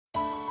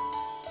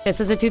This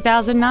is a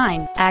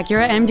 2009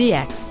 Acura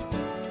MDX.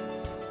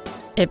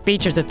 It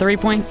features a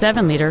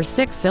 3.7-liter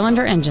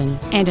six-cylinder engine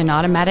and an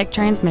automatic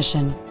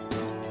transmission.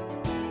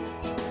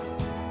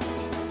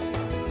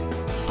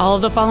 All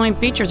of the following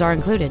features are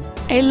included: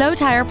 a low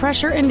tire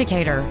pressure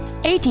indicator,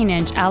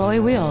 18-inch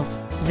alloy wheels,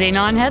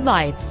 xenon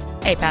headlights,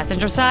 a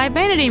passenger side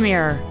vanity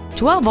mirror,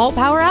 12-volt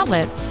power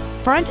outlets,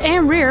 front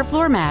and rear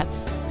floor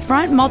mats,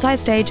 front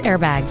multi-stage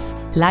airbags,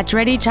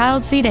 latch-ready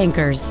child seat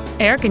anchors,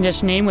 air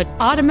conditioning with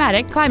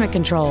automatic climate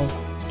control,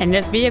 and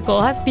this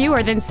vehicle has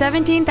fewer than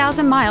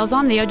 17,000 miles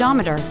on the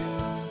odometer.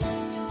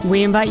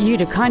 We invite you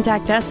to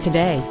contact us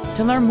today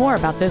to learn more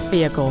about this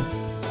vehicle.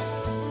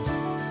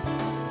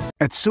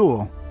 At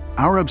Sewell,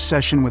 our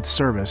obsession with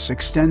service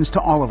extends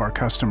to all of our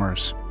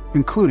customers,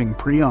 including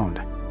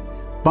pre-owned.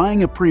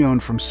 Buying a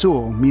pre-owned from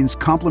Sewell means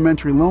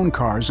complimentary loan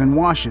cars and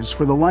washes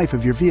for the life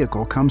of your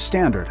vehicle come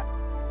standard.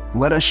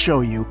 Let us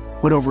show you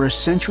what over a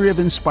century of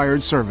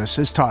inspired service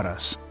has taught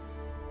us.